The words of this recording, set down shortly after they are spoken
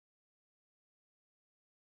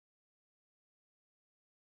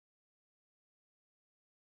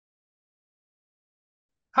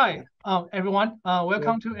Hi, everyone. Yeah.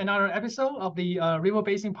 Welcome to another episode of the River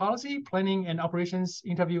Basin Policy Planning and Operations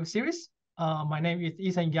Interview Series. My name is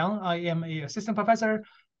Ethan Yang. I am an assistant professor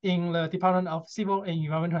in the Department of Civil and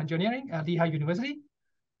Environmental Engineering at Lehigh University.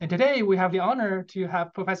 And today we have the honor to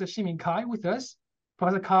have Professor Ximing Cai with us.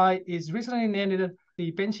 Professor Cai is recently named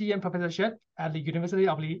the Benchian Professorship at the University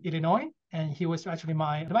of Illinois, and he was actually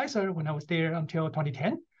my advisor when I was there until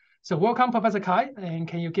 2010. So welcome, Professor Cai, and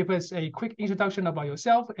can you give us a quick introduction about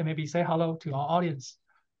yourself and maybe say hello to our audience?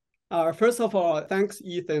 First of all, thanks,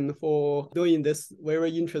 Ethan, for doing this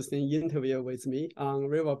very interesting interview with me on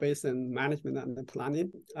river basin management and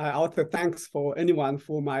planning. I also thanks for anyone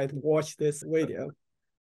who might watch this video.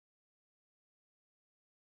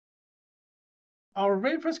 Our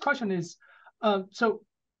very first question is, so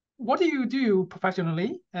what do you do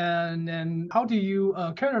professionally, and how do you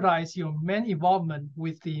characterize your main involvement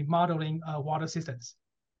with the modeling water systems?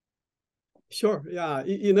 Sure, yeah.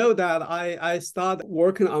 You know that I started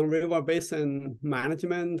working on river basin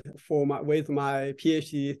management with my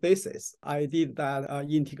PhD thesis. I did that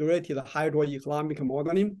integrated hydroeconomic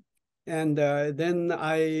modeling. And then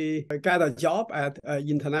I got a job at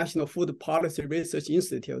International Food Policy Research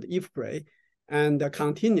Institute, IFPRI, and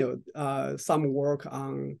continued some work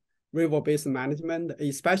on river basin management,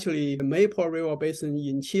 especially the Maple River Basin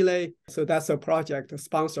in Chile. So that's a project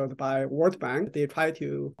sponsored by World Bank. They try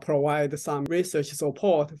to provide some research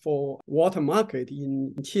support for water market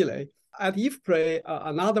in Chile. At IFPRI,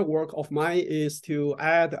 another work of mine is to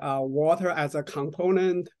add water as a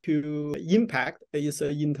component to impact. It's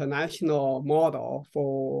an international model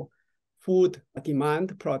for food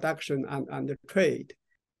demand, production, and trade.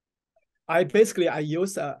 I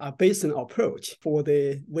use a basin approach for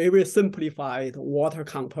the very simplified water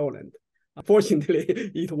component. Fortunately,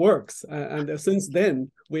 it works. And since then,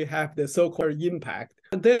 we have the so-called impact.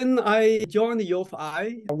 And then I joined U of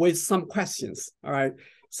I with some questions, all right?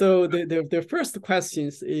 So the first question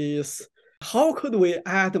is, how could we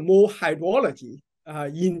add more hydrology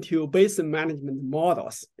into basin management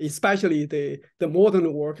models, especially the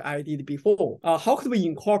modern work I did before? How could we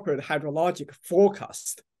incorporate hydrologic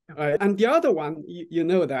forecast? Right. And the other one, you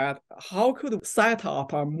know that, how could we set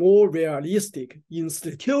up a more realistic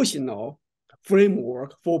institutional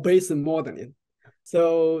framework for basin modeling?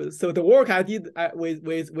 So the work I did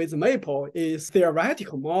with Maple is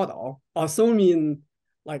theoretical model, assuming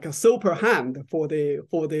like a super hand for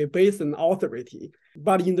the basin authority.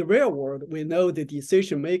 But in the real world, we know the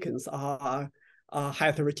decision makers are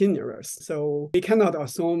heterogeneous. So we cannot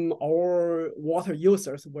assume all water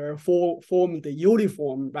users will form the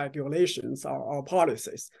uniform regulations or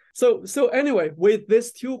policies. So anyway, with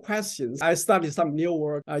these two questions, I studied some new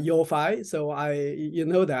work at U of I. So you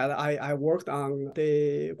know that I worked on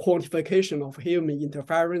the quantification of human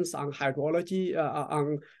interference on hydrology,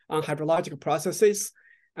 on hydrological processes.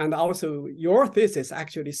 And also your thesis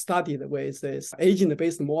actually studied with this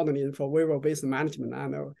agent-based modeling for river basin management. I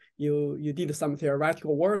know you did some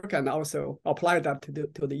theoretical work and also applied that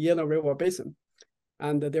to the Yellow River Basin.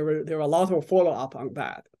 And there were a lot of follow-up on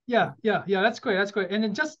that. Yeah, that's great. And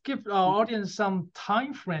then just give our audience some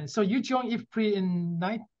time frame. So you joined IFPRI in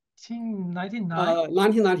 1999?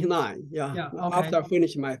 1999, yeah okay. After I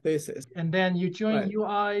finished my thesis. And then you joined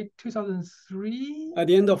UI 2003? At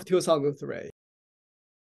the end of 2003.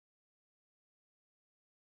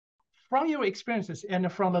 From your experiences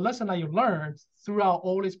and from the lesson that you learned throughout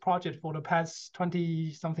all these projects for the past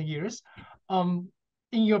 20-something years, in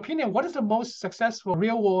your opinion, what is the most successful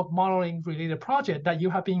real-world modeling related project that you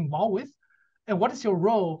have been involved with? And what is your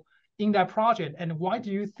role in that project? And why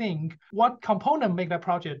do you think, what component make that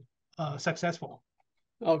project successful?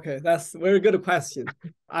 Okay, that's a very good question.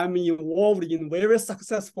 I'm involved in very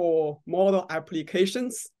successful model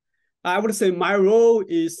applications. I would say my role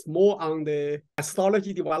is more on the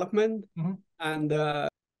methodology development, and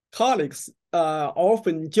colleagues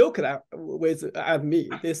often joke at me.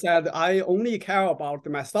 They said, I only care about the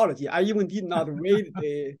methodology. I even did not read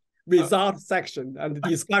the result section and the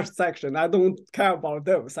discussion section. I don't care about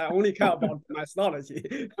those. I only care about the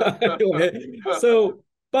methodology. Okay.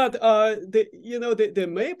 But the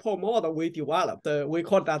Maple model we developed, we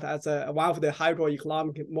call that as one of the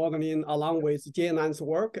hydroeconomic modeling along with Jianan's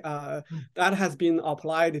work. That has been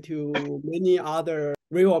applied to many other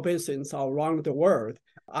river basins around the world.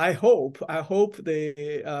 I hope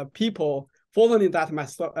the people following that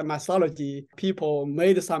methodology, people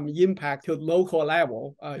made some impact to local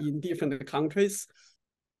level in different countries.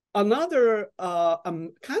 Another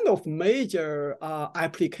kind of major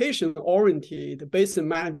application-oriented basin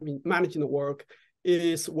management work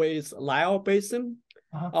is with Lyell Basin.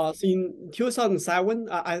 So in 2007,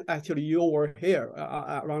 actually you were here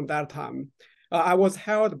around that time. I was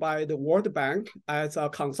hired by the World Bank as a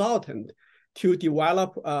consultant to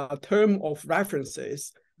develop a term of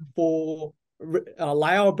references for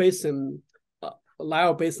Nile Basin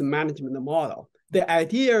management model. The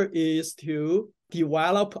idea is to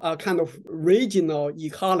develop a kind of regional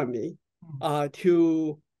economy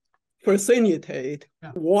to facilitate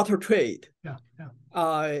water trade.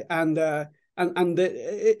 And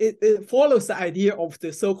it follows the idea of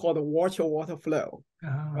the so-called water flow,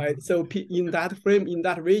 right? So in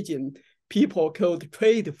that region, people could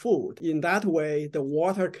trade food. In that way, the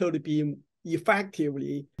water could be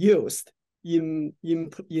effectively used in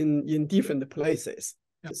different places.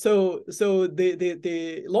 So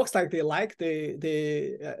they looks like they like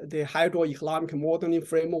the hydroeconomic modeling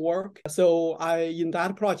framework. So in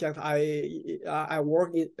that project I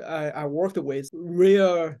worked with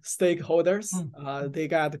real stakeholders. They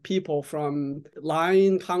got people from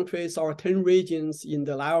 9 countries or 10 regions in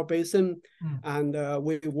the Nile Basin, and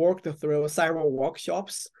we worked through several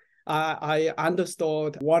workshops. I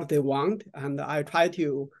understood what they want, and I tried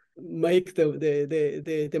to make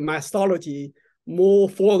the methodology more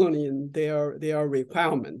following their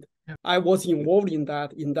requirement. I was involved in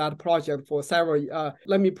that project for several.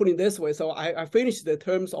 Let me put it this way: so I finished the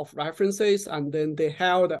terms of references, and then they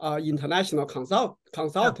held an international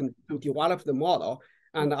consultant to develop the model,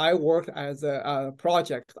 and I worked as a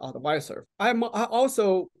project advisor. I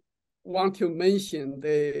also want to mention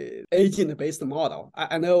the agent-based model.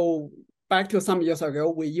 I know back to some years ago,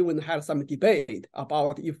 we even had some debate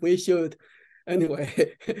about if we should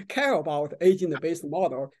care about agent-based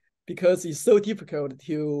model because it's so difficult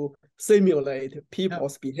to simulate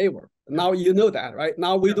people's behavior. Now you know that, right?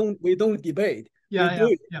 Now we don't debate. We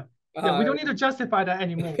don't need to justify that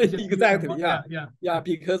anymore. Exactly.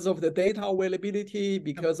 Because of the data availability,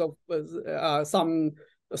 because of some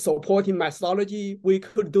supporting methodology, we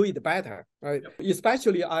could do it better, right?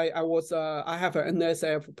 Especially I have an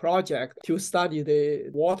NSF project to study the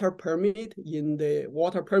water permit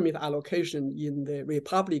allocation in the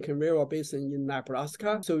Republican River Basin in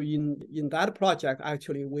Nebraska. So in that project,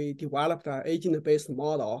 actually, we developed an agent-based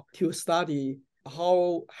model to study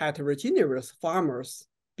how heterogeneous farmers'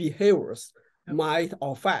 behaviors might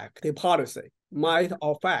affect the policy, might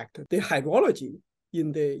affect the hydrology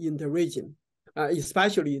in the region.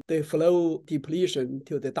 Especially the flow depletion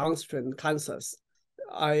to the downstream Kansas.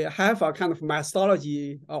 I have a kind of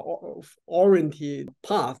methodology-oriented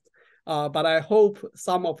path, but I hope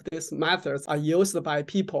some of these methods are used by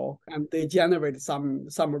people and they generate some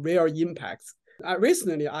real impacts.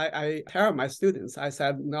 Recently, I tell my students, I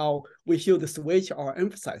said, now we should switch our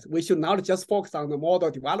emphasis. We should not just focus on the model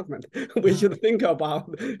development. We should think about,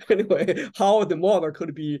 how the model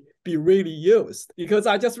could be really used. Because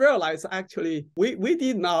I just realized, actually, we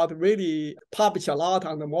did not really publish a lot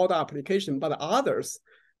on the model application, but others,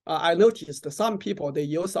 I noticed some people, they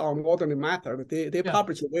use our modeling method. They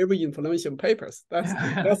publish very influential papers. That's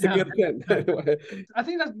a good thing. Anyway. I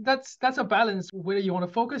think that's a balance where you want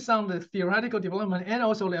to focus on the theoretical development and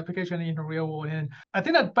also the application in the real world. And I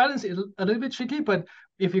think that balance is a little bit tricky, but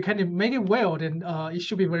if you can make it well, then it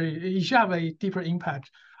should have a deeper impact.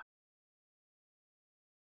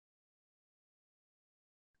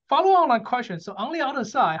 Follow on that question. So on the other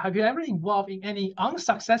side, have you ever involved in any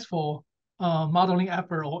unsuccessful modeling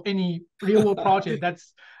effort or any real world project that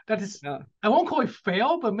is I won't call it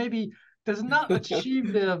fail, but maybe does not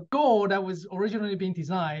achieve the goal that was originally being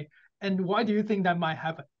designed? And why do you think that might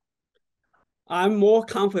happen? I'm more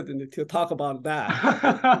confident to talk about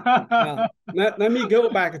that. Let me go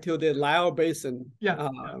back to the Nile Basin,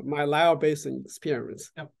 my Nile Basin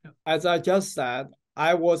experience. As I just said,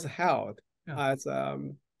 I was hired as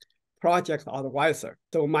project advisor.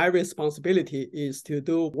 So my responsibility is to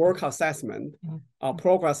do work assessment,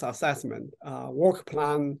 progress assessment, work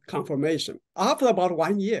plan confirmation. After about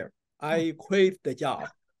 1 year, I quit the job.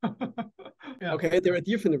 Okay, there are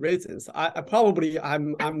different reasons. I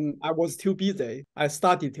was too busy. I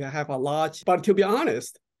started to have but to be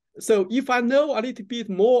honest, so if I know a little bit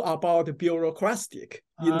more about the bureaucratic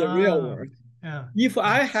in the real world, if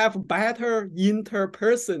I have better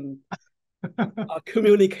interperson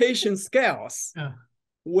communication skills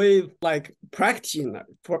with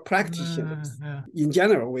practitioners in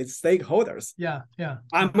general with stakeholders,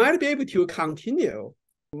 I might be able to continue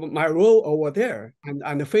my role over there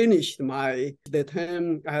and finish the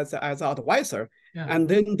term as advisor, and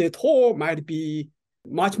then the tour might be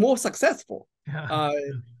much more successful.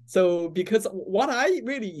 So because what I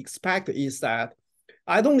really expect is that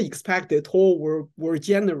I don't expect the tour will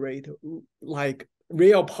generate like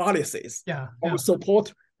real policies or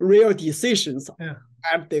support real decisions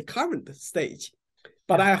at the current stage.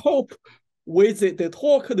 But I hope with the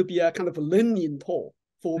tool could be a kind of learning tool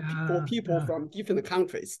for people from different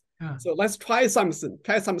countries. So let's try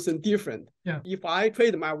something different. If I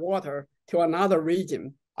trade my water to another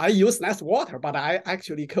region, I use less water, but I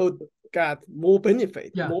actually could get more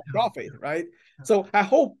benefit, more profit, right? So I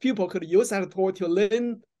hope people could use that tool to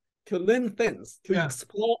learn things, to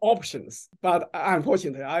explore options. But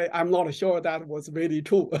unfortunately, I'm not sure that was really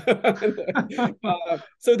true.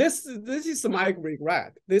 So this is my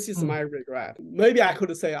regret. This is my regret. Maybe I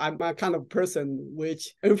could say I'm a kind of person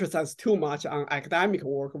which emphasizes too much on academic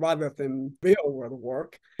work rather than real world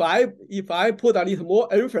work. But if I put a little more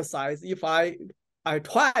emphasis, if I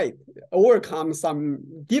tried to overcome some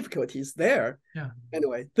difficulties there,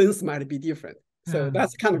 anyway, things might be different. So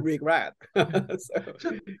that's kind of regret.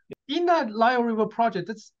 So in that Nile River project,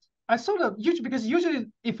 I sort of usually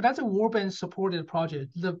if that's a World Bank supported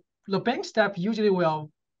project, the bank staff usually will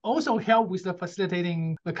also help with the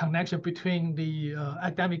facilitating the connection between the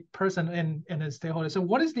academic person and the stakeholder. So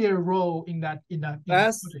what is their role in that?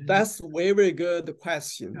 That's a very good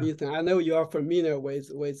question, Ethan. I know you are familiar with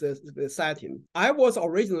the setting. I was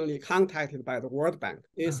originally contacted by the World Bank.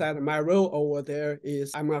 They said my role over there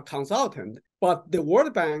is I'm a consultant, but the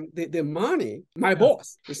World Bank, the money, my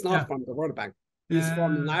boss is not from the World Bank. It's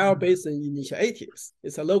from Nile Basin initiatives.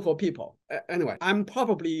 It's a local people. Anyway, I'm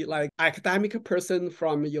probably like academic person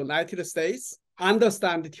from the United States,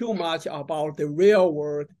 understand too much about the real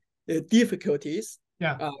world difficulties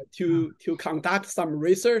to conduct some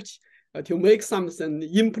research, to make something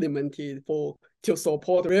implemented to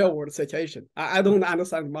support real world situation. I don't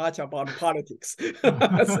understand much about politics.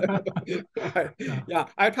 I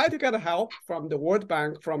try to get help from the World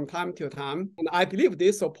Bank from time to time, and I believe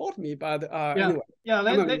they support me. But anyway,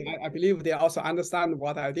 I believe they also understand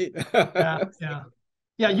what I did.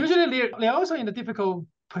 Usually they're also in a difficult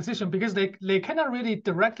position because they cannot really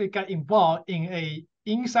directly get involved in a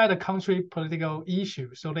inside the country political issue.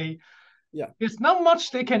 So there's not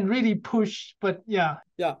much they can really push, but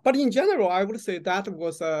But in general, I would say that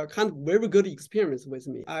was a kind of very good experience with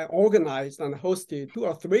me. I organized and hosted 2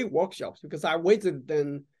 or 3 workshops because I visited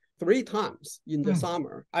them 3 times in the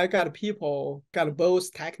summer. I got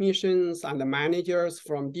both technicians and managers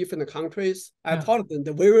from different countries. I taught them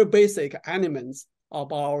the very basic elements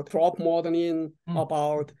about crop modeling,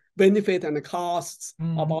 about benefit and costs,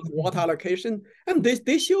 about water allocation, and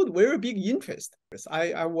they showed very big interest.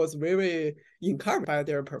 I was very encouraged by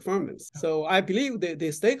their performance. So I believe the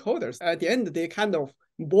stakeholders, at the end, they kind of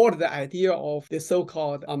bought the idea of the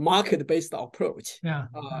so-called market-based approach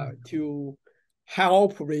to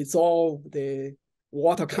help resolve the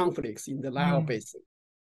water conflicts in the Nile Basin.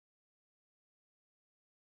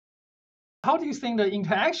 How do you think the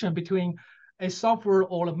interaction between a software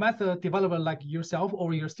or a method developer like yourself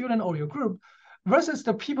or your student or your group versus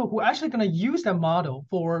the people who are actually going to use that model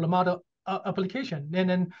for the model application? And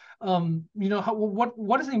then,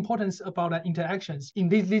 what is the importance about that interactions in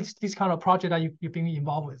this kind of project that you've been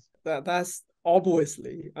involved with? That's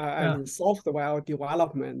obviously, software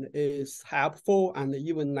development is helpful and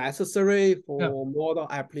even necessary for model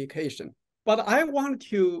application. But I want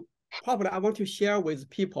to share with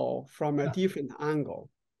people from a different angle.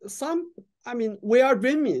 We are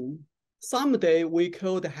dreaming someday we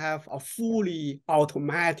could have a fully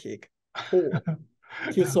automatic tool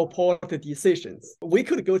to support the decisions. We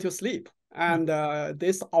could go to sleep and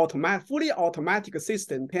this fully automatic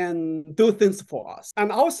system can do things for us.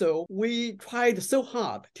 And also, we tried so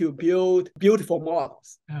hard to build beautiful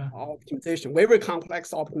models, optimization, very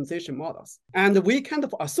complex optimization models. And we kind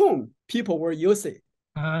of assume people were using it.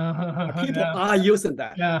 People are using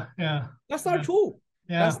that. That's not true.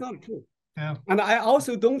 That's not true. And I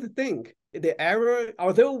also don't think the error,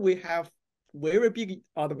 although we have very big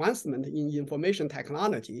advancement in information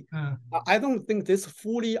technology, I don't think this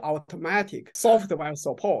fully automatic software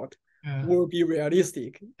support will be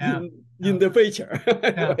realistic in the future.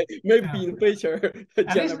 Maybe in future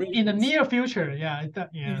generations. In the near future,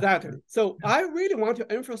 Exactly. So I really want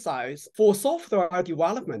to emphasize for software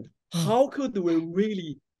development, how could we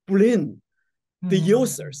really bring the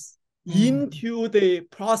users into the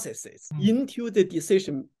processes, into the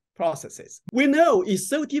decision processes? We know it's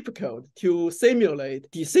so difficult to simulate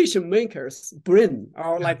decision makers' brain,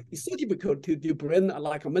 or it's so difficult to do brain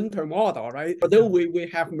like a mental model, right? Although we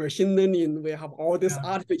have machine learning, we have all this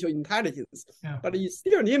artificial intelligence, but it's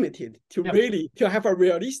still limited to really to have a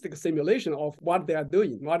realistic simulation of what they are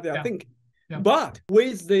doing, what they are thinking. But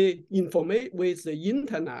with the internet, with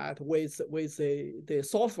the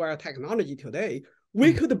software technology today,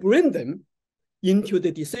 we could bring them into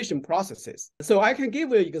the decision processes. So I can give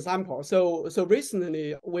you an example. So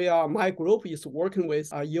recently, my group is working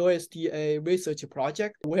with a USDA research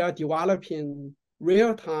project. We are developing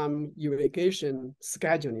real-time irrigation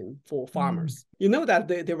scheduling for farmers. You know that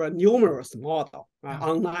there are numerous models,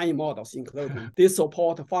 online models including. They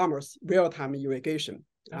support farmers real-time irrigation.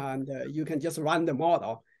 And you can just run the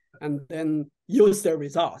model and then use the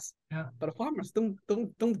results. But farmers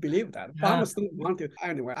don't believe that. Farmers don't want to.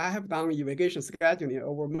 Anyway, I have done irrigation scheduling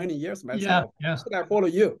over many years myself. Should I follow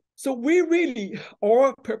you? So we really,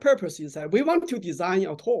 our purpose is that we want to design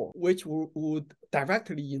a tool which would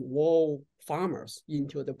directly involve farmers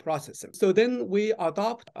into the process. So then we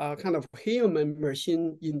adopt a kind of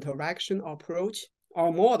human-machine interaction approach. Our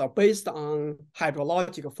model based on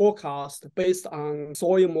hydrological forecast, based on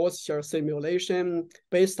soil moisture simulation,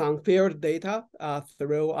 based on field data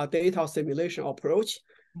through a data simulation approach,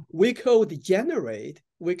 we could generate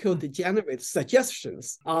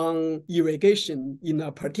suggestions on irrigation in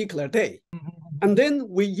a particular day. And then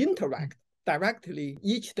we interact directly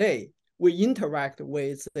each day. We interact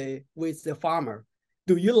with the farmer.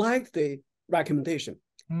 Do you like the recommendation?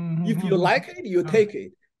 If you like it, you take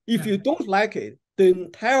it. If you don't like it,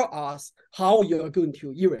 then tell us how you're going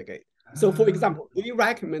to irrigate. So for example, we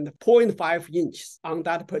recommend 0.5 inches on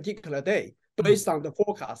that particular day based on the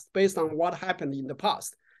forecast, based on what happened in the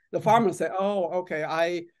past. The farmer say, oh, okay,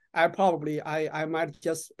 I might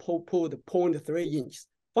just put 0.3 inches.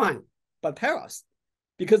 Fine, but tell us,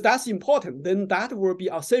 because that's important. Then that will be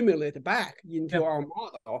assimilated back into our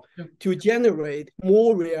model to generate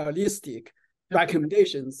more realistic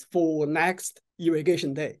recommendations for next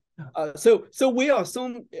irrigation day. So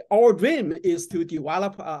our dream is to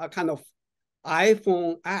develop a kind of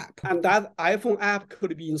iPhone app, and that iPhone app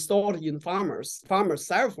could be installed in farmers'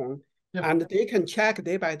 cell phone, and they can check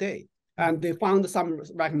day by day, and they found some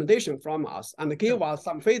recommendation from us and give us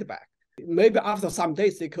some feedback. Maybe after some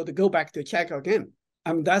days they could go back to check again.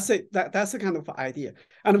 That's a kind of idea.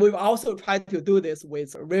 And we've also tried to do this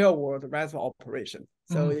with real world reservoir operation.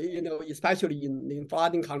 So especially in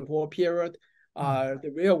flooding control period,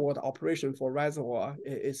 the real world operation for reservoir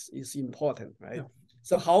is important, right?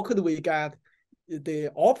 So how could we get the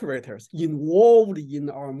operators involved in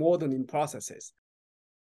our modeling processes?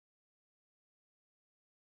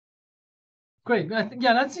 Great. I think,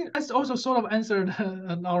 that's also sort of answered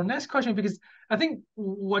our next question, because I think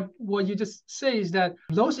what you just say is that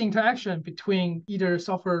those interaction between either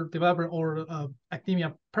software developer or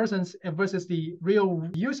academia persons versus the real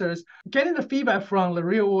users, getting the feedback from the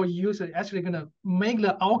real world user is actually going to make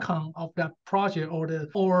the outcome of that project or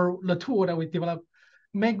the tool that we develop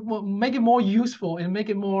make it more useful and make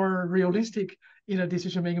it more realistic in a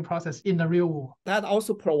decision-making process in the real world. That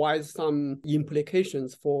also provides some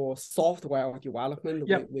implications for software development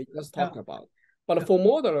we just talked about. But for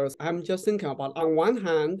modelers, I'm just thinking about, on one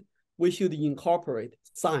hand, we should incorporate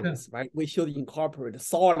science, right? We should incorporate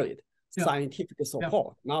solid scientific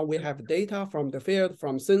support. Now we have data from the field,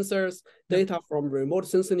 from sensors, data from remote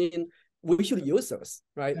sensing. We should use those,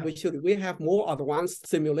 right? We have more advanced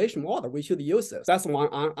simulation model. We should use those. That's one.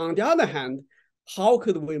 On the other hand, how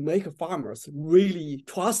could we make farmers really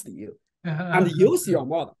trust you and use your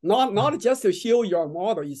model? Not just to show your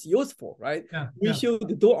model is useful, right? We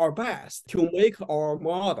should do our best to make our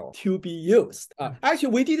model to be used. Actually,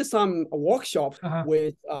 we did some workshops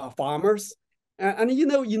with farmers. And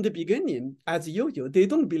in the beginning, as usual, they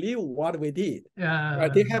don't believe what we did.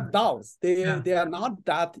 Right? They have doubts. They are not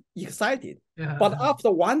that excited. But after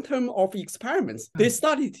one term of experiments, they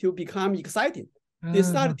started to become excited. They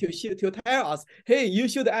started to tell us, hey, you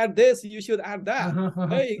should add this, you should add that.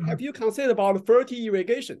 Hey, have you considered about fertile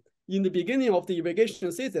irrigation? In the beginning of the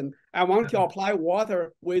irrigation season, I want to apply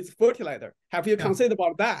water with fertilizer. Have you considered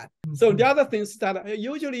about that? So the other things that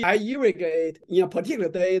usually I irrigate in a particular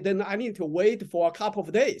day, then I need to wait for a couple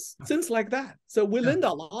of days, things like that. So we learned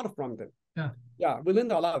a lot from them. We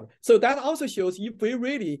learned a lot. So that also shows if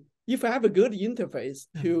we have a good interface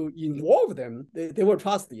to involve them, they will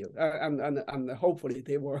trust you, and hopefully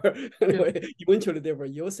they will. Eventually they will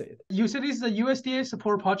use it. You said this is a USDA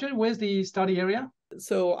support project. Where's the study area?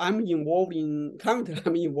 So currently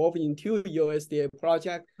I'm involved in two USDA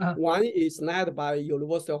projects. One is led by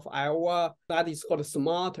University of Iowa. That is called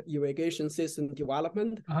Smart Irrigation System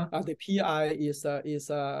Development. The PI is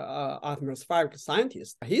atmospheric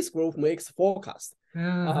scientist. His group makes forecast.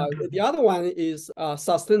 The other one is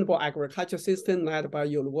sustainable agriculture system led by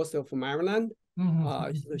University of Maryland.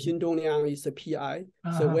 Xin Zhongliang is a PI.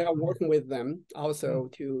 So we are working with them also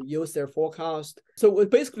to use their forecast. So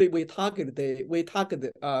basically we target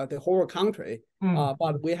the whole country.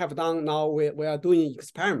 But we have done now, we are doing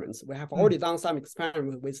experiments. We have already done some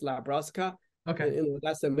experiments with Nebraska. Okay.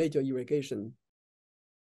 That's a major irrigation.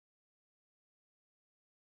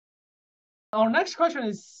 Our next question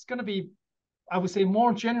is going to be, I would say,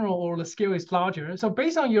 more general, or the scale is larger. So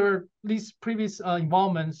based on your these previous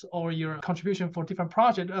involvements or your contribution for different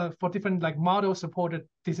projects, for different like model supported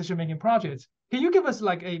decision-making projects, can you give us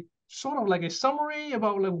like a sort of like a summary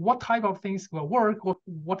about like what type of things will work,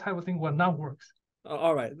 what type of thing will not work?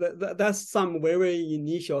 All right, that's some very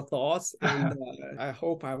initial thoughts, and I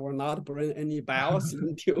hope I will not bring any bias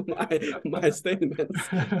into my statements.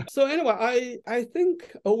 So anyway, I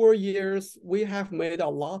think over years we have made a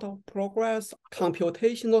lot of progress,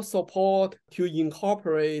 computational support to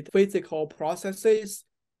incorporate physical processes,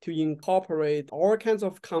 to incorporate all kinds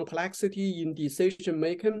of complexity in decision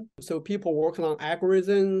making. So people working on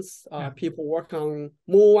algorithms, people work on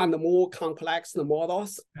more and more complex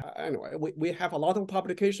models. Anyway, we have a lot of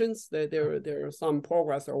publications. There are some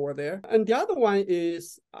progress over there. And the other one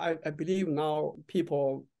is, I believe now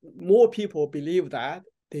more people believe that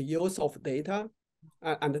the use of data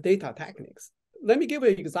and the data techniques. Let me give you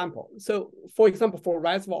an example. So for example, for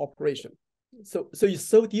reservoir operation, so it's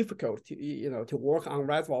so difficult to work on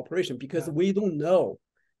reservoir operation because we don't know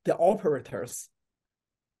the operators'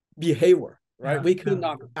 behavior, right? We could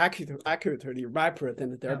not accurately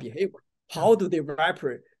represent their behavior. How do they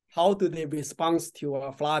represent? How do they respond to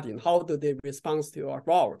a flooding? How do they respond to a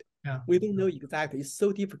drought? We don't know exactly. It's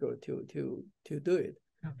so difficult to do it.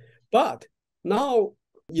 But now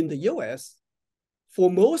in the US,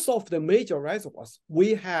 for most of the major reservoirs,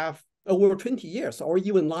 we have over 20 years or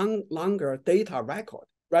even longer data record.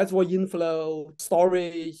 Reservoir inflow,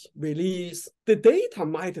 storage, release. The data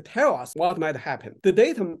might tell us what might happen. The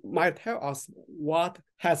data might tell us what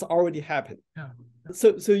has already happened.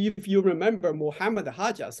 So if you remember, Mohammed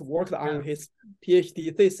Hajas worked on his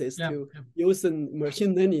PhD thesis to using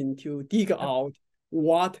machine learning to dig out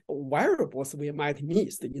what variables we might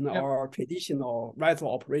miss in our traditional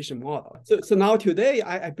reservoir operation model. So now today,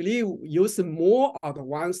 I believe using more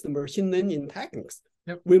advanced machine learning techniques,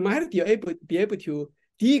 we might be able to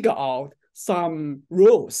dig out some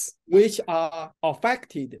roles which are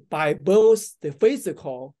affected by both the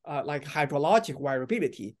physical, like hydrologic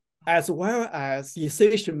variability, as well as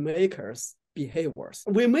decision makers' behaviors.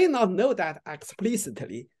 We may not know that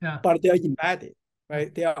explicitly, but they're embedded.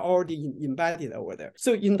 Right, they are already embedded over there.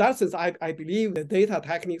 So in that sense, I believe the data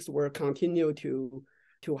techniques will continue to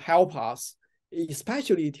help us,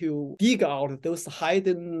 especially to dig out those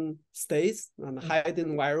hidden states and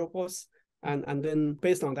hidden variables, and then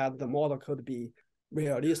based on that, the model could be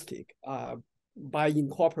realistic by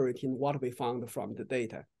incorporating what we found from the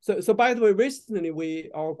data. So by the way, recently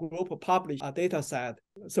our group published a data set.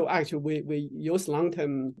 So actually we use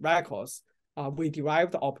long-term records. We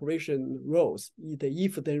derived operation rows, the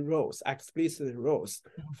if-then rows, explicit rows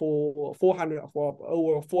for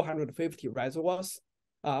over 450 reservoirs.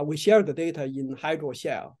 We share the data in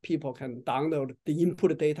HydroShell. People can download the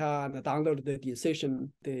input data and download the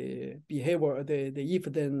decision, the behavior, the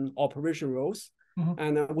if-then operation rows.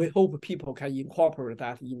 And we hope people can incorporate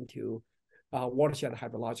that into watershed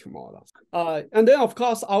hydrologic models. And then, of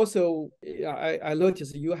course, also, I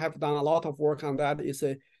noticed you have done a lot of work on that.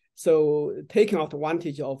 So taking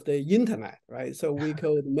advantage of the internet, right? So we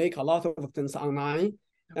could make a lot of things online,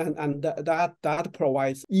 and that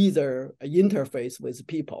provides either an interface with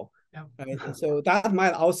people. Right? So that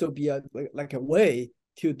might also be a way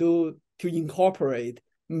to incorporate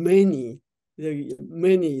many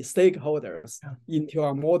stakeholders into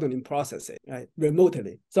our modeling processes, right,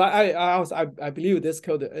 remotely. So I believe this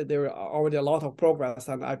there are already a lot of progress,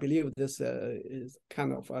 and I believe this is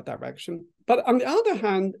kind of a direction. But on the other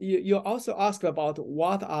hand, you also asked about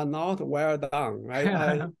what are not well done,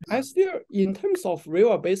 right? I still, in terms of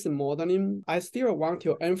river basin modeling, I still want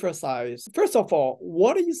to emphasize, first of all,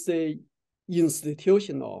 what is the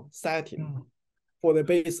institutional setting for the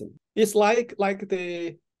basin? It's like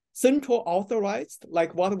the central authorized,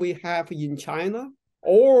 like what we have in China,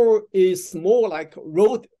 or is more like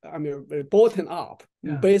bottom up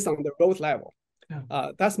based on the road level.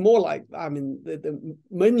 That's more like, the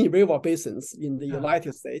many river basins in the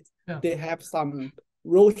United States, they have some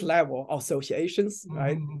road level associations,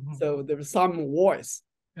 right? So there's some voice.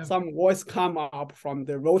 Some voice come up from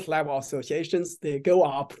the road level associations. They go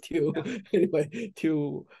up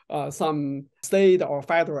to some state or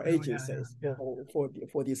federal agencies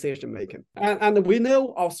for decision making. And we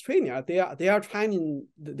know Australia, they are trying,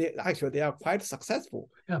 they are quite successful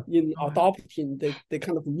in adopting the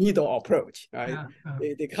kind of middle approach, right?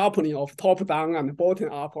 The coupling of top down and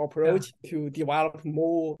bottom up approach to develop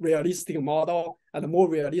more realistic model and more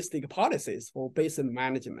realistic policies for basin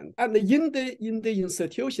management. And in the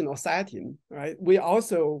institutional setting, right, we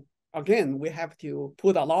also, again, we have to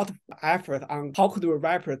put a lot of effort on how could we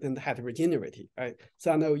represent heterogeneity, right?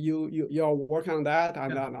 So I know you're working on that,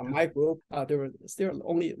 and on my group, there are still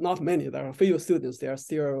only not many. There are a few students. They are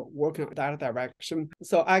still working in that direction.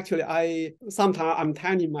 So actually, sometimes I'm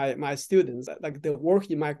telling my students that, like, the work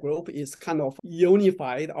in my group is kind of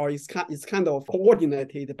unified, or it's kind of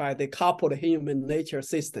coordinated by the coupled human nature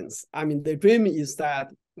systems. I mean, the dream is that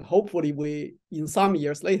hopefully we, in some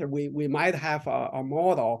years later, we might have a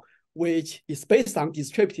model which is based on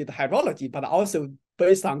distributed hydrology, but also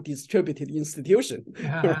based on distributed institution,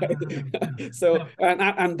 right? So,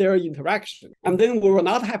 and their interaction. And then we will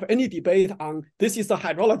not have any debate on this is a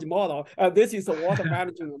hydrology model, this is a water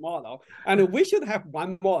management model, and we should have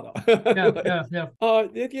one model.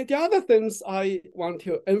 The other things I want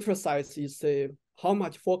to emphasize is how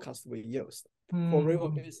much forecast we used for river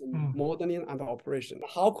basin modeling and operation.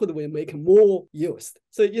 How could we make more used?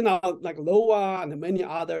 So, like LOA and many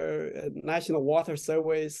other national water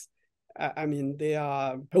surveys, I mean, they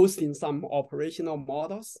are posting some operational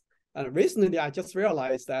models. And recently, I just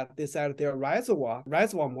realized that they said their reservoir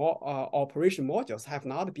operation modules have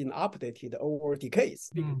not been updated over decades.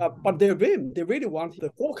 But they really want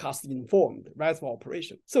the forecast-informed reservoir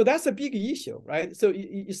operation. So that's a big issue, right? So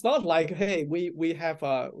it's not like, hey, we have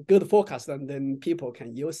a good forecast and then people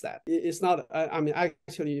can use that. It's not. I mean,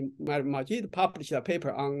 actually, Majid published a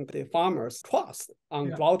paper on the farmers' trust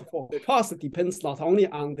on drought forecast. The trust depends not only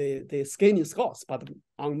on the scaling scores, but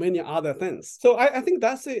on many other things. So I think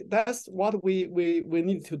that's it. That's what we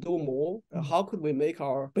need to do more. How could we make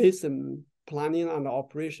our basin planning and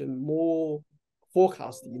operation more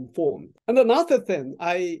forecast informed? And another thing,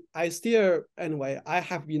 I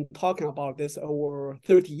have been talking about this over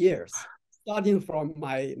 30 years, starting from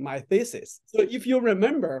my thesis. So if you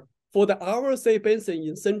remember, for the RSA basin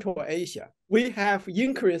in Central Asia, we have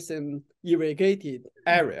increase in irrigated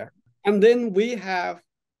area. And then we have,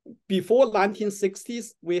 before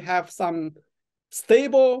 1960s, we have some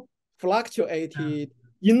stable, fluctuated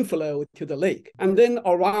inflow to the lake. And then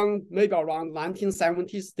maybe around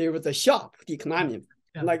 1970s, there was a sharp declining.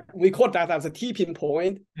 Like we call that as a tipping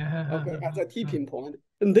point, as a tipping point.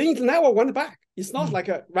 And then it never went back. It's not like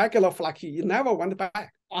a regular fluctuation. It never went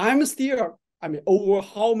back. Over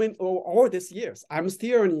all these years, I'm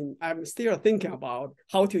still thinking about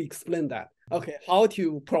how to explain that. Okay, how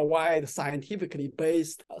to provide scientifically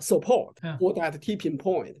based support for that tipping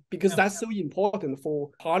point, because that's so important for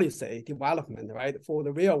policy development, right? For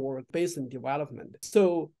the real world basin development.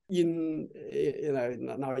 So in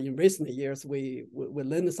recent years, we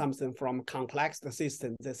learned something from complex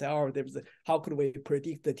systems. They say, how could we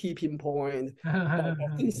predict the tipping point?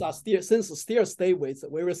 Things are still stay with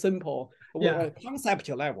very simple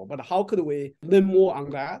conceptual level, but how could we learn more on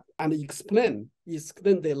that and explain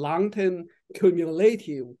the long-term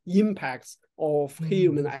cumulative impacts of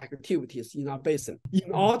human activities in our basin,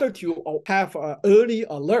 in order to have an early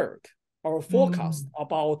alert or forecast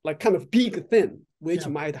about like kind of big thing which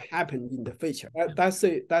might happen in the future.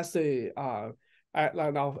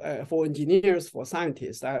 For engineers, for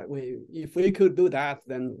scientists, that if we could do that,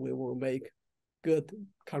 then we will make good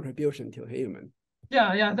contribution to human.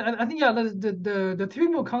 I think the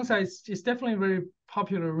tipping point concept is definitely very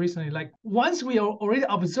popular recently. Like once we already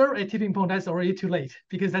observe a tipping point, that's already too late,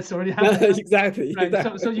 because that's already happened. Exactly. Right.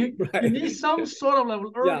 So you need some sort of like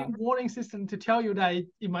early warning system to tell you that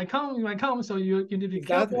it might come. So you need to be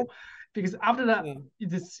careful, because after that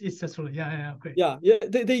it's just really great.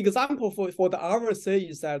 The example for the RSA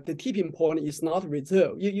is that the tipping point is not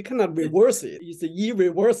reserved. You cannot reverse it. It's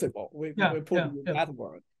irreversible. We put in that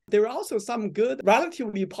word. There are also some good,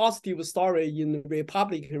 relatively positive story in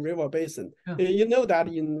Republican River Basin. You know that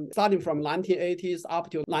starting from 1980s up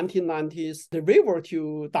to 1990s, the river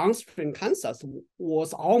to downstream Kansas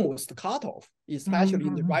was almost cut off, especially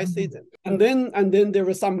in the dry season. And then there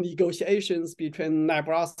were some negotiations between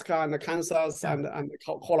Nebraska and Kansas and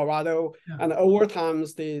Colorado. And over time,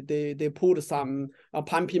 they put some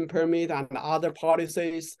pumping permit and other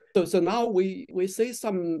policies. So now we see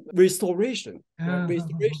some restoration of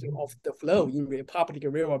the flow in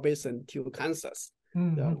Republican River Basin to Kansas.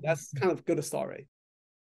 So that's kind of good story.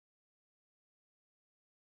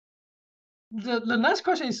 The next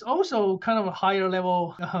question is also kind of a higher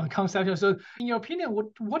level conceptual. So in your opinion,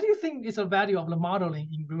 what do you think is the value of the modeling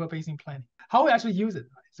in river basin planning? How we actually use it?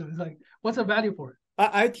 Right? So it's like, what's the value for it?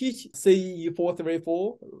 I teach CE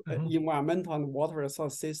 434, environmental and water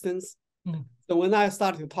resource systems. So when I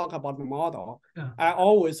start to talk about the model, I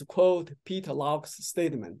always quote Peter Locke's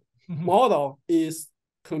statement. Model is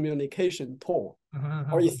communication tool,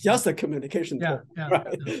 or it's just a communication tool,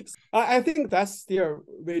 right? I think that's still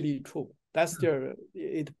really true. That's still,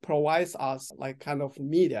 it provides us like kind of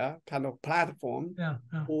media, kind of platform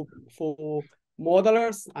for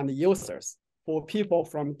modelers and users, for people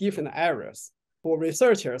from different areas, for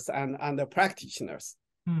researchers and the practitioners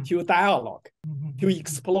to dialogue, to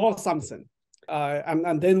explore something.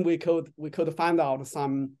 And then we could find out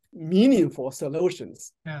some meaningful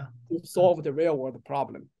solutions to solve the real world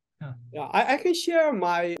problem. I can share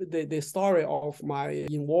the story of my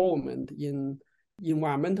involvement in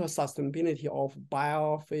environmental sustainability of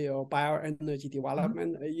biofuel, bioenergy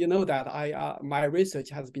development. You know that my research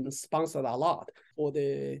has been sponsored a lot for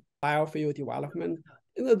the biofuel development.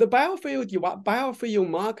 You know, the biofuel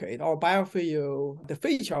market, or biofuel, the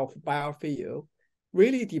feature of biofuel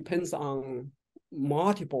really depends on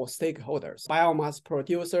multiple stakeholders: biomass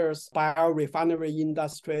producers, biorefinery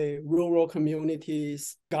industry, rural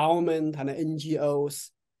communities, government, and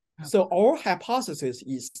NGOs. So our hypothesis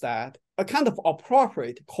is that a kind of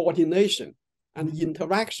appropriate coordination and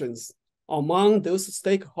interactions among those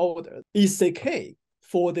stakeholders is the key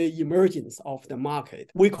for the emergence of the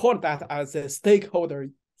market. We call that as a stakeholder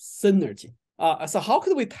synergy. So how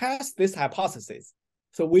could we test this hypothesis?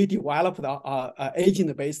 So we developed an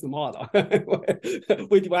agent-based model.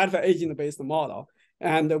 We developed an agent-based model,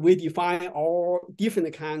 and we define all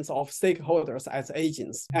different kinds of stakeholders as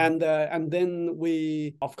agents. And then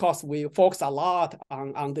we focus a lot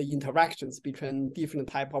on the interactions between different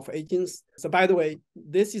type of agents. So by the way,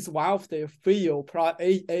 this is one of the field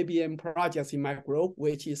ABM projects in my group,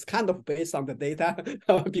 which is kind of based on the data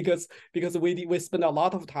because we spend a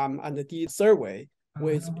lot of time on the survey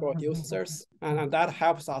with producers, and that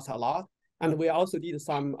helps us a lot. And we also did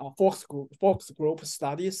some focus group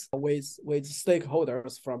studies with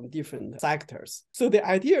stakeholders from different sectors. So the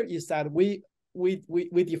idea is that we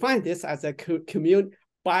define this as a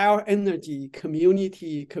bioenergy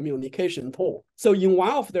community communication tool. So in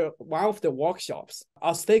one of the workshops,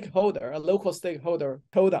 a local stakeholder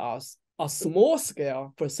told us a small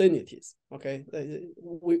scale facilities. Okay,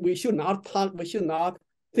 we should not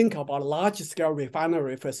think about large scale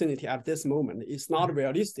refinery facility at this moment. It's not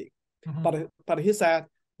realistic. But he said,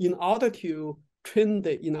 in order to kind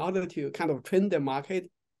of train the market,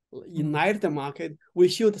 unite the market, we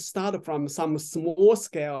should start from some small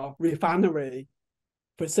scale refinery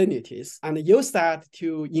facilities and use that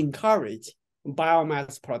to encourage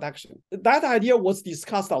biomass production. That idea was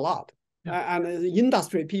discussed a lot. And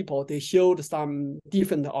industry people, they showed some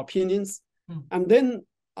different opinions. And then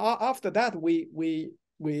after that, we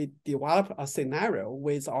developed a scenario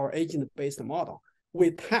with our agent-based model.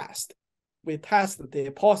 We test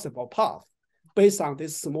the possible path based on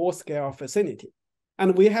this small scale facility,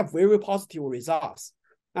 and we have very positive results.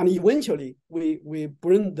 And eventually, we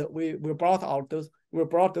brought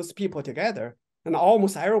those people together, and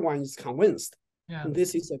almost everyone is convinced. And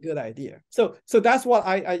this is a good idea. So that's what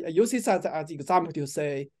I use this as an example to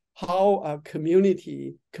say how a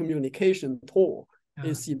community communication tool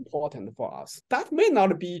is important for us. That may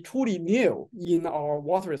not be truly new in our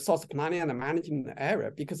water resource planning and management area,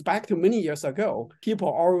 because back to many years ago, people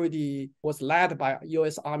already was led by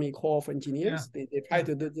U.S. Army Corps of Engineers. They tried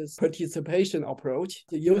to do this participation approach,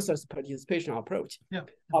 the users participation approach.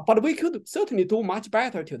 But we could certainly do much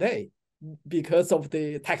better today because of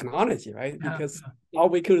the technology, right? Because now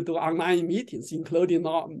we could do online meetings, including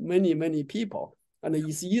many people, and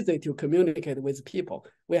it's easy to communicate with people.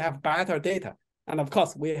 We have better data. And of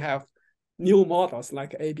course, we have new models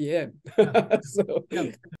like ABM.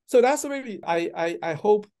 So that's really, I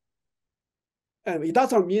hope, and it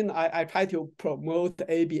doesn't mean I try to promote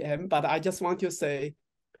ABM, but I just want to say,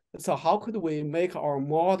 so how could we make our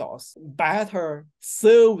models better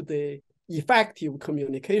serve the effective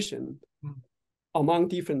communication among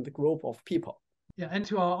different group of people? Yeah, and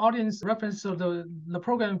to our audience reference, so the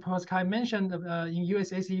program Professor Cai mentioned in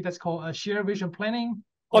USAC, that's called shared vision planning.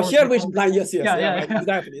 Oh, shared vision plan, yes,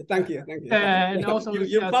 exactly. Thank you. And also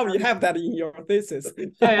you probably have that in your thesis.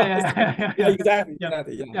 Exactly.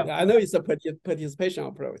 I know it's a participation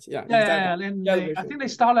approach. Exactly. And I think they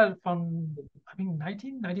started from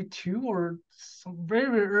 1992 or some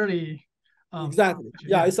very early. Exactly.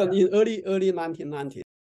 It's in early 1990s.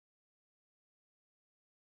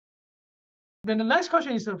 Then the next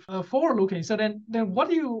question is forward-looking. So then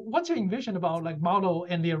what's your envision about like model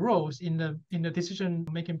and their roles in the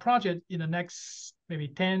decision-making project in the next maybe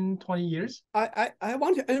 10, 20 years? I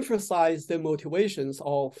want to emphasize the motivations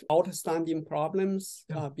of outstanding problems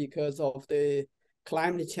because of the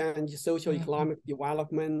climate change, socio-economic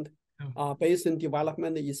development, basin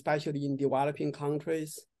development, especially in developing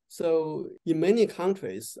countries. So in many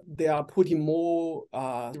countries, they are putting more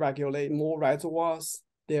regulate more reservoirs.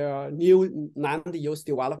 There are new land use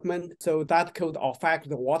development, so that could affect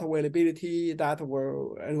the water availability. That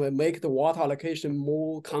will make the water allocation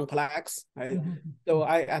more complex. Right? So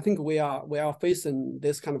I think we are facing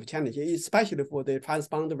this kind of challenge, especially for the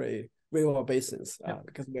transboundary river basins,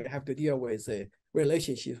 because we have to deal with the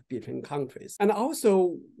relationship between countries. And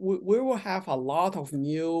also, we will have a lot of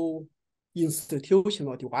new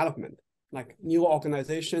institutional development, like new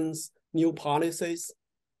organizations, new policies,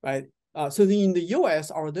 right? So in the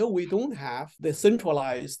US, although we don't have the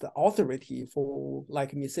centralized authority for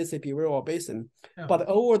like Mississippi River Basin, but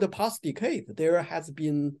over the past decade, there has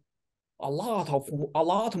been a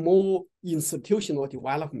lot more institutional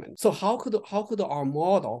development. So how could our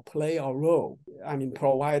model play a role? I mean,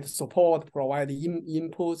 provide support, provide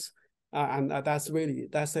inputs, and that's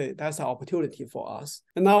an opportunity for us.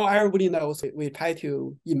 And now everybody knows we try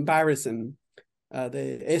to embarrass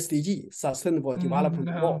the SDG, Sustainable Development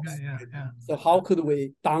Goals. So how could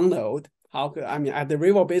we download? At the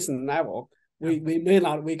river basin level,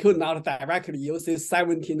 we could not directly use these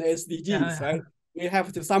 17 SDGs, right? We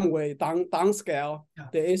have to some way downscale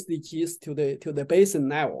the SDGs to the basin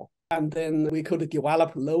level, and then we could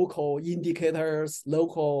develop local indicators,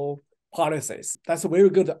 local policies. That's a very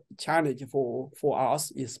good challenge for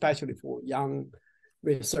us, especially for young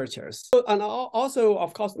researchers. And also,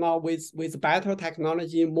 of course, now with better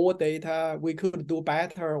technology, more data, we could do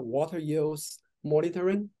better water use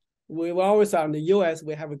monitoring. We always in the US,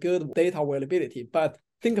 we have a good data availability, but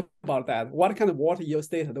think about that. What kind of water use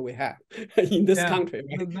data do we have in this country?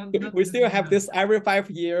 Right? We still have this every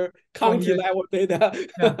 5-year county level data.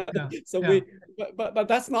 So but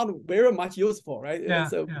that's not very much useful, right?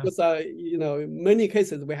 Because many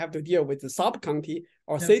cases we have to deal with the sub-county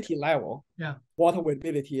or city level water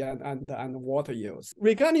availability and water use.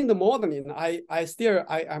 Regarding the modeling, I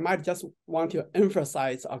might just want to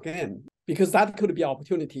emphasize again, because that could be an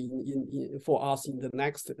opportunity for us in the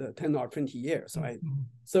next 10 or 20 years, right?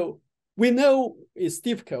 So we know it's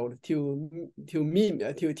difficult to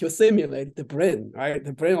simulate the brain, right?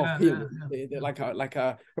 The brain of human, like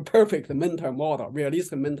a perfect mental model,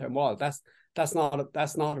 realistic mental model. That's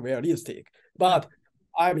not realistic. But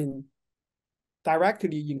I mean,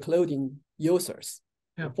 directly including users,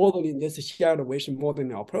 following this shared vision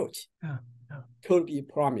modeling approach could be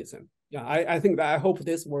promising. I think that I hope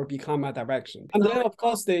this will become a direction. And then of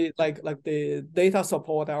course the data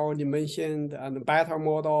support I already mentioned, and better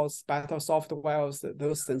models, better softwares,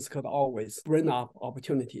 those things could always bring up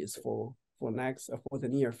opportunities for the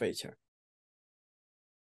near future.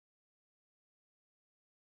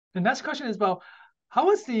 The next question is about how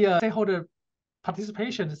is the stakeholder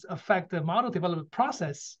participation affect the model development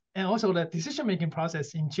process and also the decision-making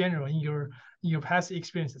process in general in your past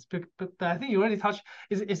experiences? But I think you already touched.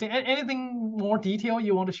 Is there anything more detail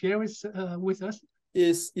you want to share with us?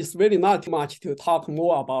 It's really not too much to talk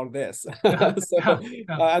more about this.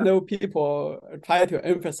 I know people try to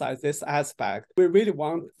emphasize this aspect. We really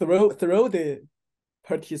want through the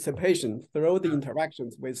participation, through the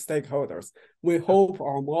interactions with stakeholders, we hope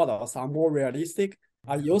our models are more realistic,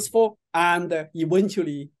 are useful, and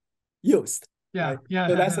eventually used. So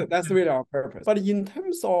that's really our purpose. But in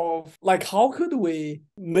terms of like how could we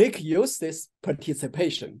make use this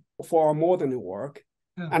participation for our modeling work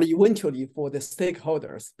and eventually for the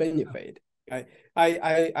stakeholders benefit?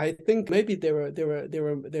 I think maybe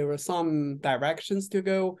there were some directions to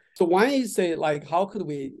go. So one is say like how could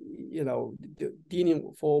we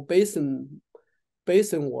dealing for basin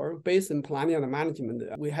work, basin planning and management,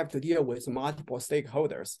 we have to deal with multiple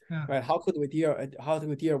stakeholders, right? How do we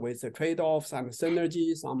deal with the trade-offs and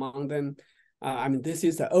synergies among them? I mean, this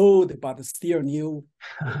is old but still new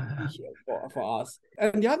issue for us.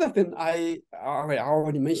 And the other thing I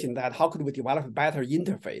already mentioned that how could we develop a better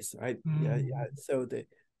interface, right? So the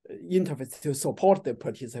interface to support the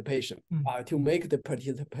participation, to make the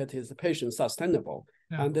participation sustainable.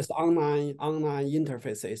 And this online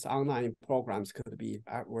interfaces, online programs could be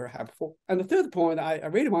very helpful. And the third point I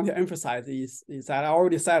really want to emphasize is that I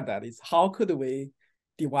already said that is how could we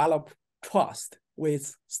develop trust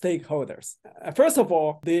with stakeholders? First of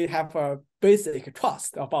all, they have a basic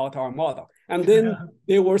trust about our model, and then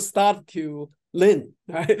they will start to learn,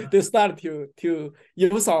 right? They start to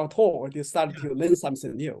use our tool, they start to learn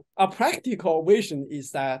something new. A practical vision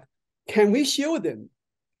is that, can we show them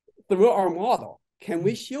through our model, can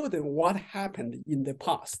we show them what happened in the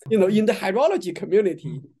past? You know, in the hydrology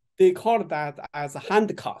community, they call that as a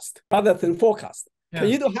handcast rather than forecast. Can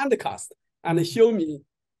you do handcast and show me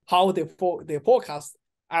how the forecast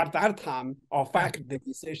at that time affect the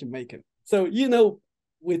decision making? So, you know,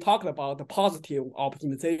 we talked about the positive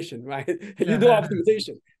optimization, right? You do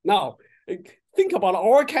optimization. Now, think about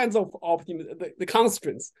all kinds of the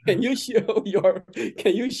constraints. Can you show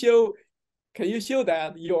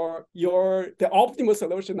that the optimal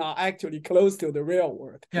solution are actually close to the real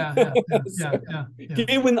world?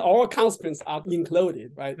 Given all constraints are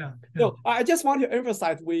included, right? So I just want to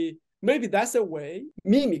emphasize, maybe that's a way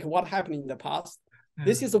mimic what happened in the past.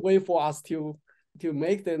 This is a way for us to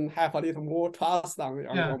make them have a little more trust on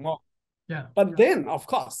your model. But then, of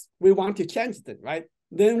course, we want to change them, right?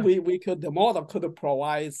 Then the model could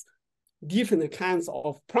provide different kinds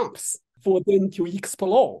of prompts for them to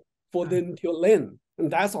explore, for them to learn.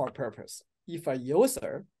 And that's our purpose. If a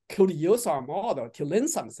user could use our model to learn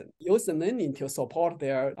something, use the learning to support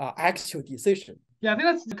their actual decision. Yeah, I think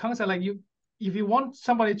that's the concept. Like if you want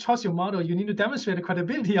somebody to trust your model, you need to demonstrate the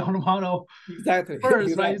credibility on the model. Exactly.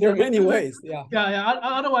 First, right? There are many ways.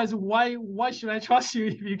 Otherwise, why should I trust you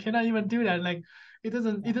if you cannot even do that? Like it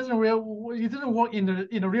doesn't work in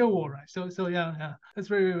the real world, right? So that's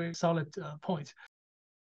very, very solid point.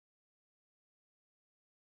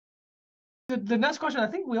 The next question, I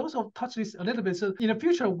think we also touched this a little bit. So in the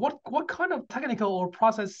future, what kind of technical or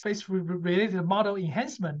process-based related model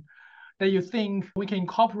enhancement that you think we can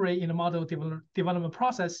incorporate in the model development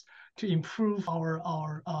process to improve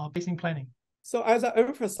our basin planning? So as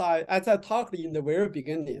I talked in the very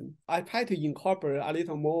beginning, I try to incorporate a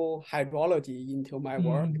little more hydrology into my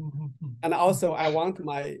work. And also I want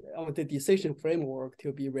the decision framework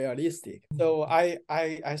to be realistic. So I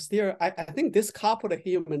think this coupled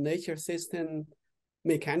human nature system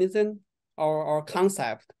mechanism or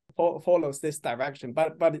concept follows this direction.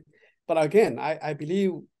 But again, I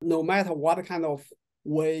believe no matter what kind of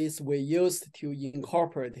ways we use to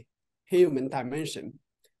incorporate human dimension,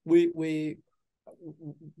 we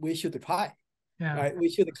should try, right? We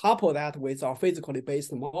should couple that with our physically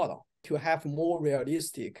based model to have more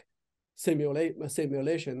realistic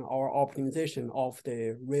simulation or optimization of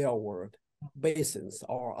the real world basins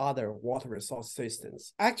or other water resource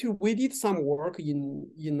systems. Actually, we did some work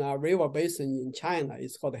in a river basin in China.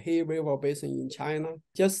 It's called the He River Basin in China.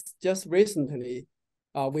 Just recently,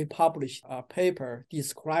 we published a paper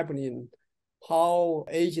describing how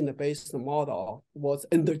agent-based model was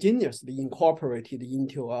endogenously incorporated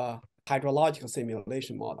into a hydrological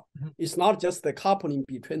simulation model. It's not just the coupling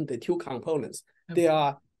between the two components. They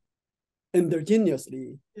are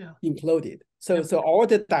endogenously included. So all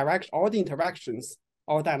the interactions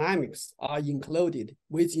or dynamics are included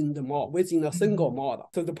within the model, within a single model.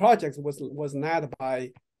 So the project was led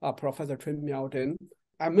by Professor Trinh Miao Deng.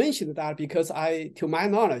 I mentioned that because to my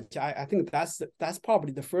knowledge, I think that's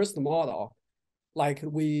probably the first model like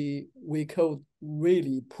we could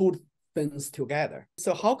really put things together.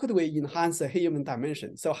 So how could we enhance the human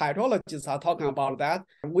dimension? So hydrologists are talking about that.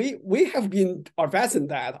 We have been addressing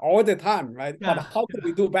that all the time, right? But how could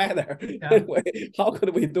we do better? Anyway, how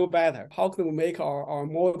could we do better? How could we make our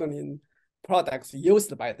modeling products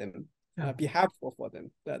used by them, be helpful for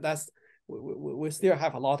them? We still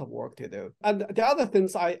have a lot of work to do. And the other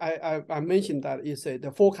things I mentioned that is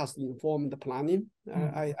the forecast informed planning.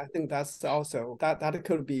 I think that's also that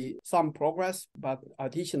could be some progress, but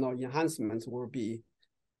additional enhancements will be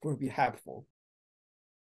helpful.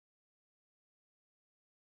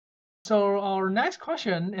 So our next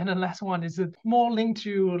question and the last one is more linked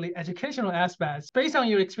to the educational aspects. Based on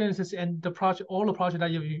your experiences and all the projects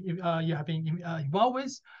that you have been involved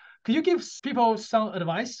with, could you give people some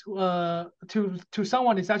advice to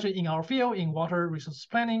someone that's actually in our field in water resource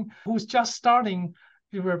planning, who's just starting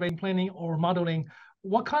river basin planning or modeling?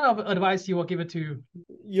 What kind of advice you will give it to?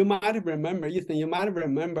 You might remember, Ethan,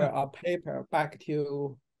 a paper back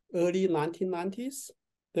to early 1990s.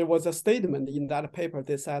 There was a statement in that paper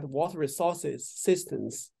that said water resources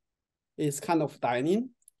systems is kind of dying.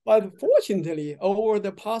 But fortunately, over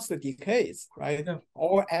the past decades, right,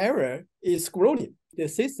 our area is growing. The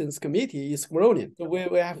systems committee is growing. So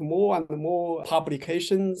we have more and more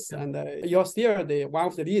publications, and you're still one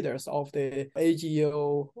of the leaders of the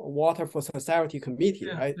AGO Water for Society Committee,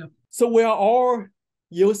 right? So we are all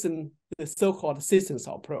using the so-called systems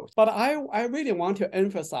approach. But I really want to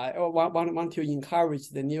emphasize or want to encourage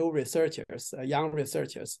the new researchers, young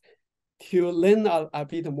researchers, to learn a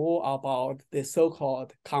bit more about the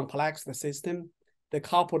so-called complex system, the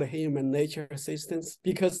coupled human nature systems,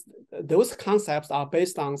 because those concepts are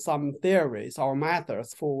based on some theories or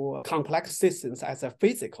methods for complex systems as a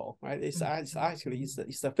physical, right? It's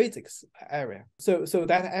a physics area. So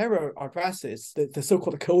that area addresses the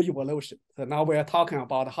so-called co-evolution. So now we are talking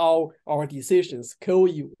about how our decisions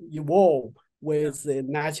co-evolve with the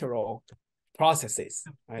natural processes,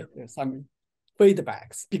 right? There's some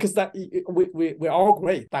feedbacks, because that we all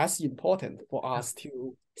agree that's important for us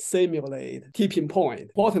to simulate tipping point,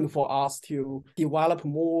 important for us to develop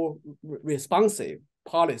more responsive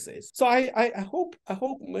policies. So I hope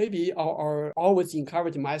maybe I'll always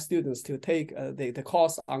encourage my students to take the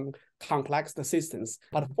course on complex systems.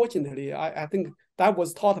 But fortunately, I think that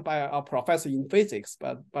was taught by a professor in physics,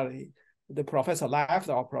 but the professor left,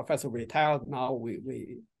 our professor retired. Now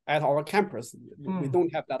we at our campus, we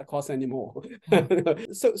don't have that course anymore.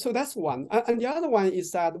 So that's one. And the other one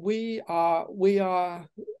is that we are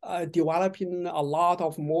developing a lot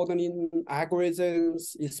of modeling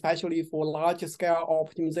algorithms, especially for large scale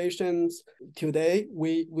optimizations. Today,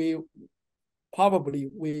 we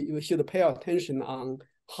should pay attention on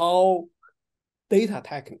how data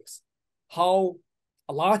techniques, how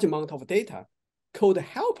a large amount of data could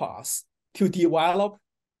help us to develop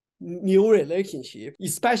new relationships,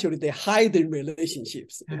 especially the hidden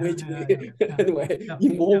relationships, which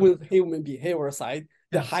involve human behavior side,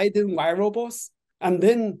 the hidden variables, and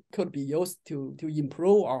then could be used to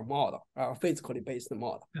improve our model, our physically based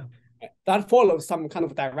model. That follows some kind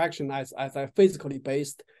of direction as a physically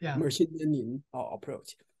based machine learning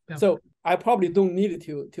approach. So I probably don't need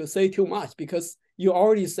to say too much, because you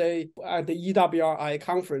already say at the EWRI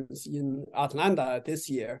conference in Atlanta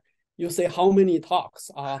this year, you say how many talks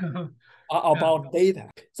are about data.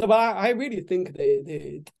 So, but I really think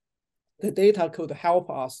the data could help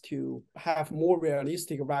us to have more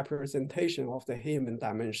realistic representation of the human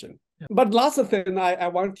dimension. But last thing I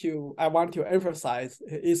want to emphasize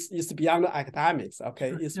is beyond academics.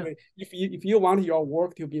 Okay, if you want your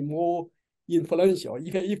work to be more influential,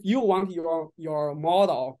 if you want your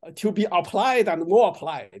model to be applied and more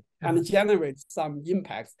applied and generate some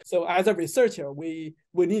impact. So as a researcher, we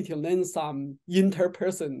need to learn some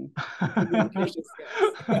interperson communication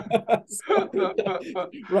skills.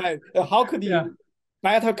 Right. How could you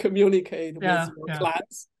better communicate with your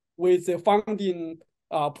clients, with the funding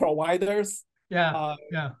providers,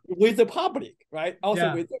 with the public, right?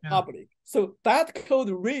 Also with the public. So that could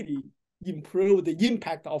really improve the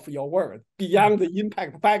impact of your work beyond the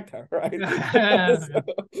impact factor, right?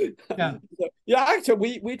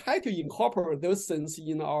 Actually, we try to incorporate those things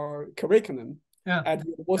in our curriculum at the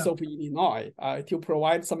University of Illinois to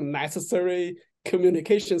provide some necessary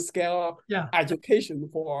communication skill education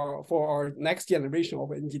for our next generation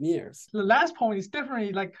of engineers. The last point is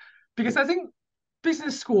definitely because I think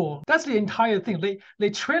business school, that's the entire thing. They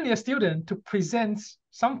train their student to present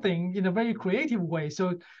something in a very creative way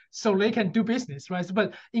so they can do business, right?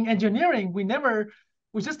 But in engineering, we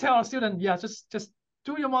just tell our student, just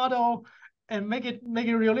do your model and make it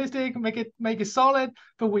realistic, make it solid.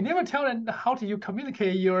 But we never tell them how do you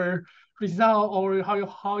communicate your result or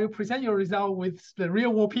how you present your result with the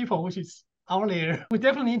real world people, which is our layer. We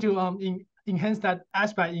definitely need to enhance that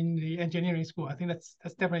aspect in the engineering school. I think that's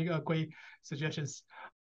definitely a great suggestions.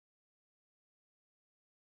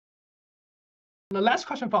 The last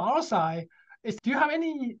question from our side is, do you have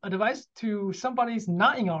any advice to somebody who's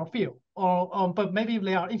not in our field, or but maybe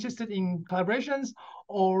they are interested in collaborations,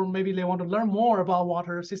 or maybe they want to learn more about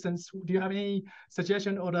water systems? Do you have any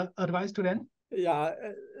suggestion or advice to them? Yeah,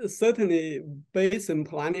 certainly basin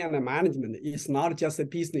planning and management is not just a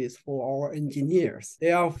business for our engineers.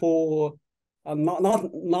 They are for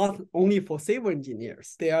not only for civil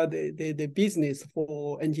engineers. They are the business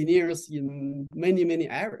for engineers in many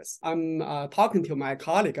areas. I'm talking to my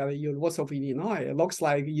colleague at the University of Illinois. It looks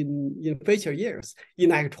like in future years,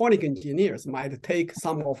 electronic engineers might take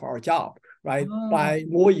some of our job, right? By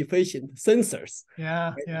more efficient sensors.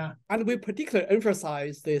 And we particularly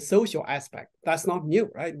emphasize the social aspect. That's not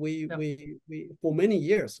new, right? We for many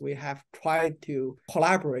years we have tried to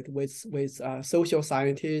collaborate with social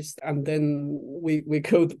scientists, and then we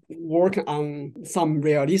could work on some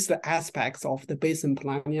realistic aspects of the basin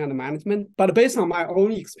planning and management. But based on my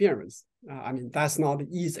own experience, I mean, that's not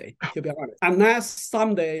easy, to be honest. Unless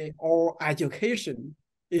someday our education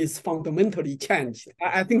is fundamentally changed.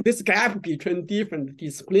 I think this gap between different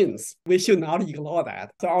disciplines, we should not ignore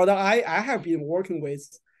that. So although I have been working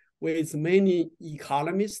with many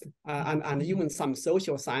economists and even some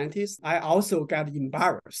social scientists, I also get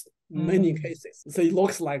embarrassed in many cases. So it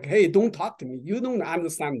looks like, hey, don't talk to me. You don't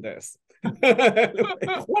understand this.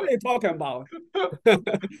 What are you talking about?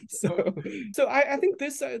 so I think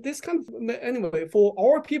this kind of, anyway, for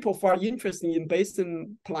our people who are interested in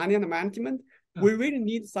basin planning and management, we really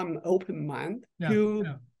need some open mind to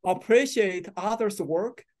appreciate others'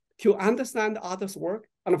 work, to understand others' work.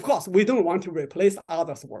 And of course, we don't want to replace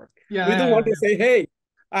others' work. We don't want to say, hey,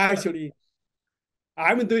 actually,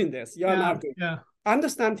 I'm doing this, you're not doing it.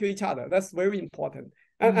 Understand to each other. That's very important.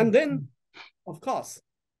 And then, of course,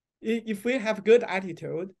 if we have good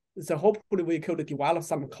attitude, so hopefully we could develop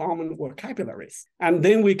some common vocabularies, and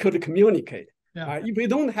then we could communicate. If we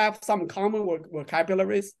don't have some common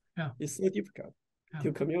vocabularies, it's so difficult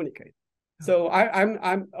to communicate. So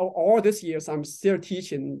I'm all these years I'm still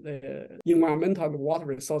teaching environmental and water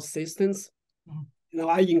resource systems.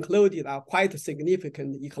 I included a quite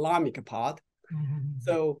significant economic part.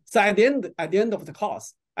 So at the end of the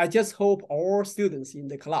course, I just hope all students in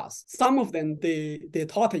the class, some of them, they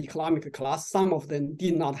taught economic class, some of them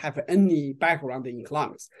did not have any background in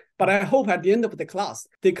economics. But I hope at the end of the class,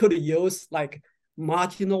 they could use like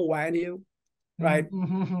marginal value, right?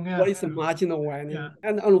 What is the marginal value?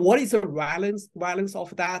 And what is the balance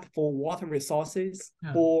of that for water resources,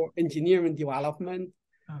 for engineering development?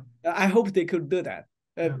 I hope they could do that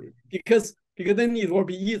because then it will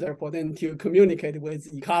be easier for them to communicate with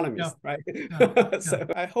economists, right? So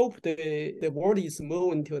I hope the world is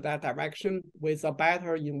moving to that direction with a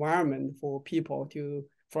better environment for people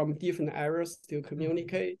from different areas to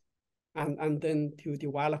communicate and then to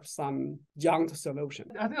develop some joint solution.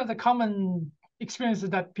 I think the common experience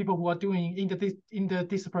that people who are doing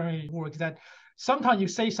interdisciplinary work is that sometimes you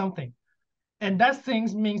say something, and that thing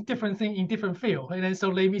means different thing in different field, and then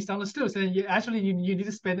so they misunderstood. And you need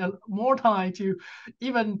to spend more time to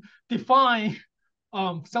even define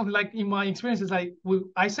something. Like in my experience, is like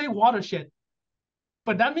I say watershed,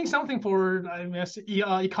 but that means something for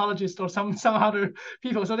ecologists or some other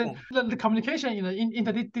people. So then the communication in the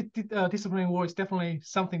interdisciplinary work is definitely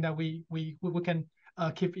something that we can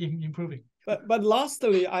keep improving. But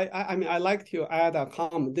lastly, I mean, I like to add a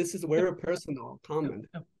comment. This is a very personal comment.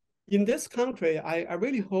 In this country, I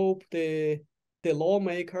really hope the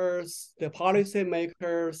lawmakers, the policy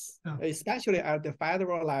makers, especially at the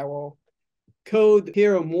federal level, could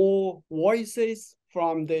hear more voices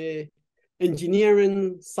from the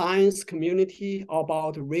engineering science community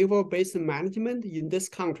about river basin management in this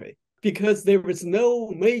country. Because there is no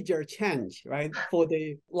major change, right, for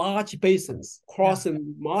the large basins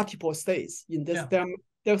crossing multiple states in this.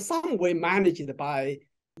 There's some way managed by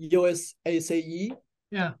USACE.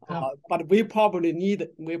 But we probably need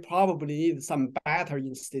some better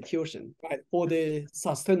institution, right, for the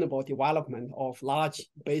sustainable development of large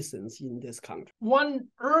basins in this country. One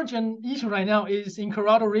urgent issue right now is in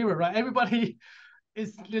Colorado River, right? Everybody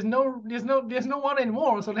there's no water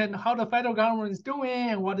anymore. So then, how the federal government is doing,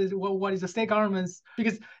 and what is the state governments?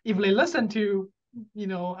 Because if they listen to,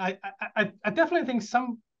 I definitely think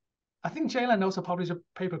I think Jalen also published a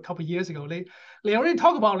paper a couple of years ago. They already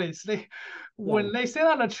talk about this. When they set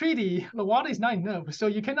out a treaty, the water is not enough. So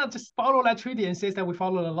you cannot just follow that treaty and say that we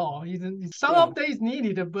follow the law. Some updates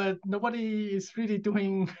needed, but nobody is really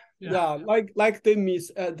doing. Like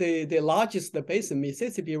the largest basin,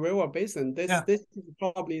 Mississippi River Basin. This is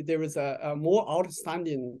probably there is a more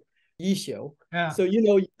outstanding issue. So in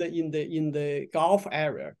the Gulf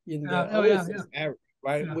area, in the oasis area,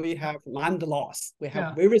 right? We have land loss. We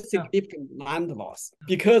have very significant land loss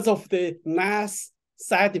because of the mass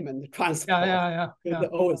sediment transfer to the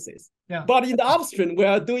oasis. But in the upstream, we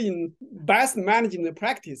are doing best management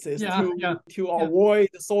practices to avoid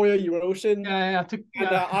soil erosion.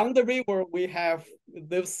 On the river, we have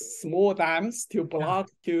those small dams to block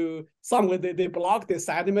they block the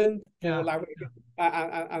sediment for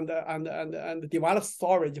and develop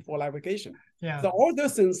storage for navigation. So all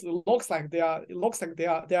those things looks like they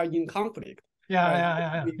are in conflict. We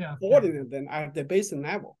coordinate them at the basin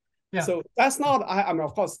level. So that's not. I mean,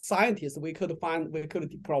 of course, scientists we could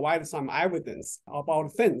provide some evidence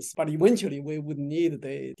about things, but eventually we would need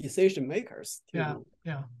the decision makers to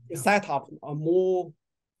set up a more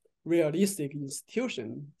realistic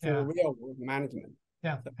institution for real world management.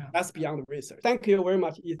 That's beyond research. Thank you very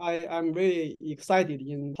much. I'm really excited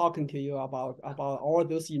in talking to you about all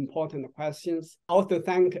those important questions. I also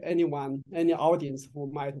thank any audience who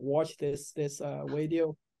might watch this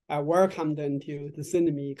video. I welcome them to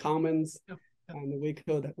send me comments, and we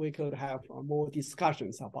could have more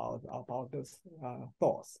discussions about those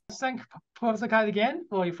thoughts. Thank Professor Cai again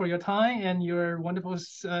for your time and your wonderful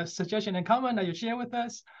suggestion and comment that you share with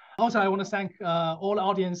us. Also, I want to thank all the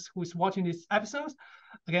audience who's watching this episode.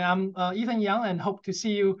 Again, I'm Ethan Yang, and hope to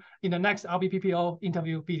see you in the next RBPPO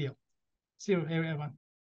interview video. See you everyone.